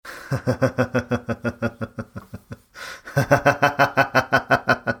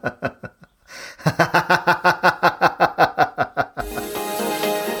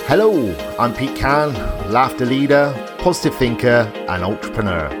Hello, I'm Pete Can, laughter leader, positive thinker and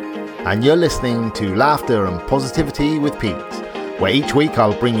entrepreneur. And you're listening to Laughter and Positivity with Pete, where each week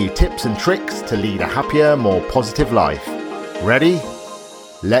I'll bring you tips and tricks to lead a happier, more positive life. Ready?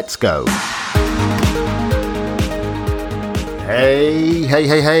 Let's go.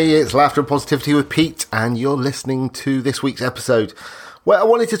 Hey, it's Laughter and Positivity with Pete, and you're listening to this week's episode where I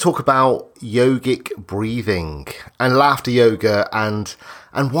wanted to talk about yogic breathing and laughter yoga and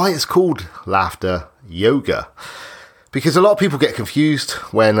why it's called laughter yoga. Because a lot of people get confused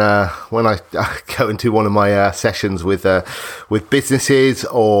when I go into one of my sessions with businesses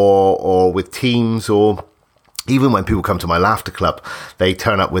or with teams, or even when people come to my laughter club, they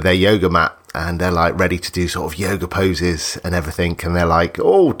turn up with their yoga mat and they're like ready to do sort of yoga poses and everything, and they're like,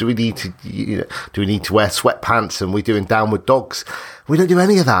 "Oh, do we need to wear sweatpants? And we're doing downward dogs." We don't do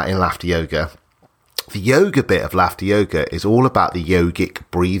any of that in laughter yoga. The yoga bit of laughter yoga is all about the yogic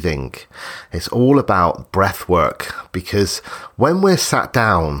breathing. It's all about breath work, because when we're sat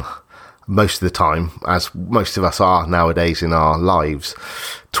down, most of the time, as most of us are nowadays in our lives,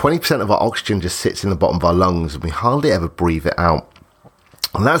 20% of our oxygen just sits in the bottom of our lungs and we hardly ever breathe it out.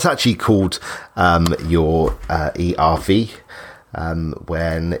 And that's actually called your ERV.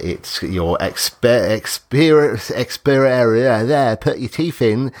 When it's your put your teeth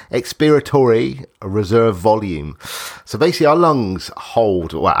in, expiratory reserve volume. So basically our lungs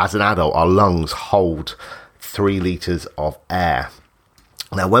hold, well, as an adult, our lungs hold 3 litres of air.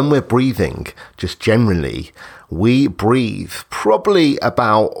 Now, when we're breathing, just generally, we breathe probably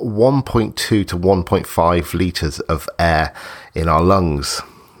about 1.2 to 1.5 litres of air in our lungs.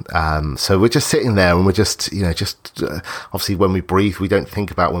 So we're just sitting there and we're just obviously when we breathe, we don't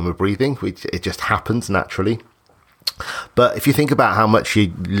think about when we're breathing. It just happens naturally. But if you think about how much you're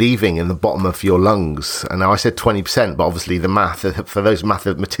leaving in the bottom of your lungs, and now I said 20%, but obviously the math, for those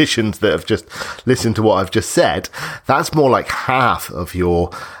mathematicians that have just listened to what I've just said, that's more like half of your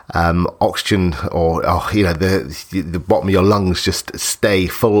oxygen, or the bottom of your lungs just stay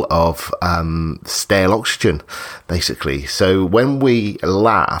full of stale oxygen, basically. So when we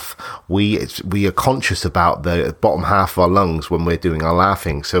laugh, we are conscious about the bottom half of our lungs when we're doing our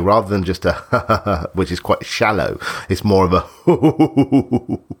laughing. So rather than just a which is quite shallow, it's more of a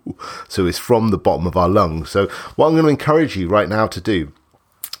so it's from the bottom of our lungs. So what I'm going to encourage you right now to do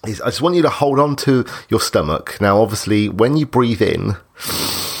is I just want you to hold on to your stomach. Now, obviously, when you breathe in,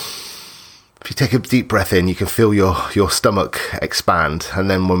 if you take a deep breath in, you can feel your stomach expand. And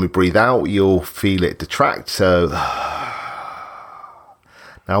then when we breathe out, you'll feel it contract. So now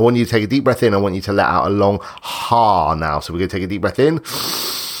I want you to take a deep breath in. I want you to let out a long ha now. So we're going to take a deep breath in.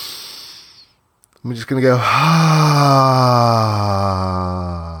 We're just going to go,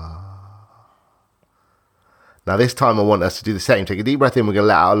 Now this time I want us to do the same. Take a deep breath in, we're going to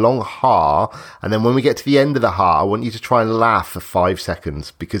let out a long ha, and then when we get to the end of the ha, I want you to try and laugh for 5 seconds,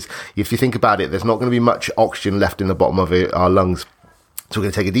 because if you think about it, there's not going to be much oxygen left in the bottom of our lungs. So we're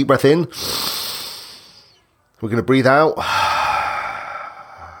going to take a deep breath in, we're going to breathe out,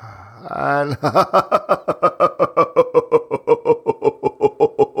 and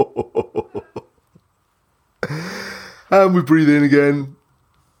and we breathe in again,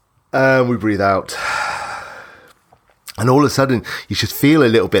 and we breathe out. And all of a sudden, you should feel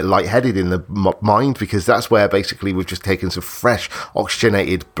a little bit lightheaded in the mind, because that's where basically we've just taken some fresh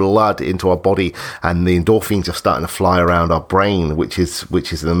oxygenated blood into our body, and the endorphins are starting to fly around our brain, which is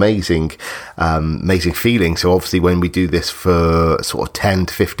an amazing feeling. So obviously, when we do this for sort of 10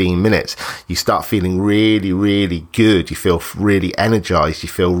 to 15 minutes, you start feeling really, really good. You feel really energized. You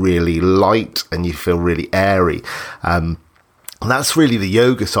feel really light, and you feel really airy. And that's really the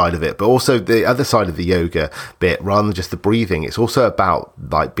yoga side of it, but also the other side of the yoga bit, rather than just the breathing, it's also about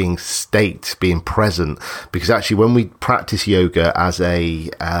like being present, because actually when we practice yoga as a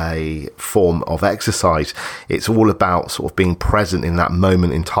form of exercise, it's all about sort of being present in that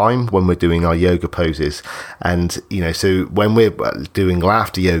moment in time when we're doing our yoga poses. And, so when we're doing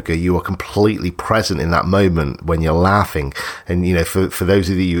laughter yoga, you are completely present in that moment when you're laughing. And, for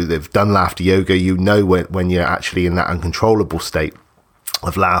those of you that have done laughter yoga, when you're actually in that uncontrollable state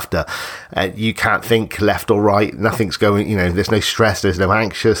of laughter, you can't think left or right, nothing's going, there's no stress, there's no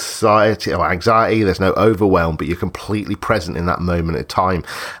anxiety, there's no overwhelm, but you're completely present in that moment of time.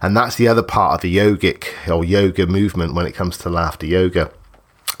 And that's the other part of the yogic or yoga movement when it comes to laughter yoga.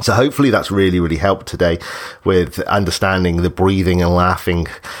 So hopefully that's really, really helped today with understanding the breathing and laughing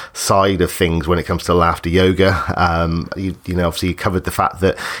side of things when it comes to laughter yoga. You know, obviously you covered the fact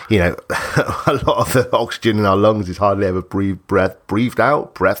that, you know, a lot of the oxygen in our lungs is hardly ever breathed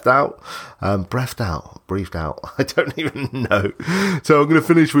out. I don't even know. So I'm going to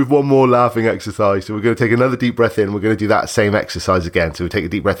finish with one more laughing exercise. So we're going to take another deep breath in. We're going to do that same exercise again. So we take a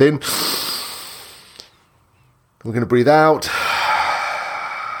deep breath in. We're going to breathe out.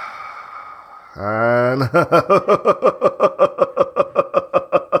 And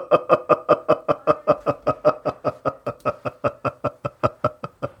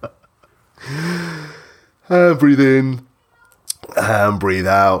and breathe in and breathe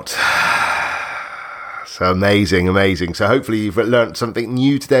out. So amazing. So hopefully you've learned something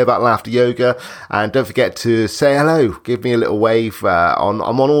new today about laughter yoga, and don't forget to say hello, give me a little wave. I'm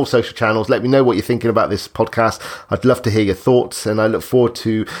on all social channels. Let me know what you're thinking about this podcast. I'd love to hear your thoughts, and I look forward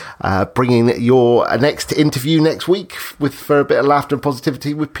to bringing your next interview next week for a bit of laughter and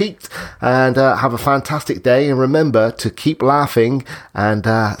positivity with Pete. And have a fantastic day, and remember to keep laughing and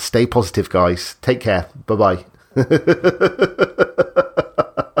stay positive, guys. Take care. Bye-bye.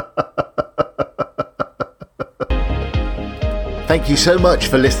 Thank you so much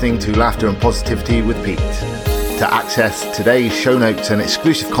for listening to Laughter and Positivity with Pete. To access today's show notes and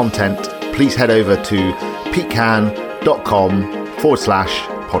exclusive content, please head over to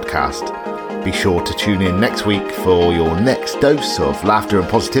petecan.com/podcast. Be sure to tune in next week for your next dose of laughter and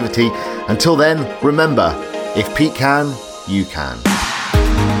positivity. Until then, remember, if Pete can, you can.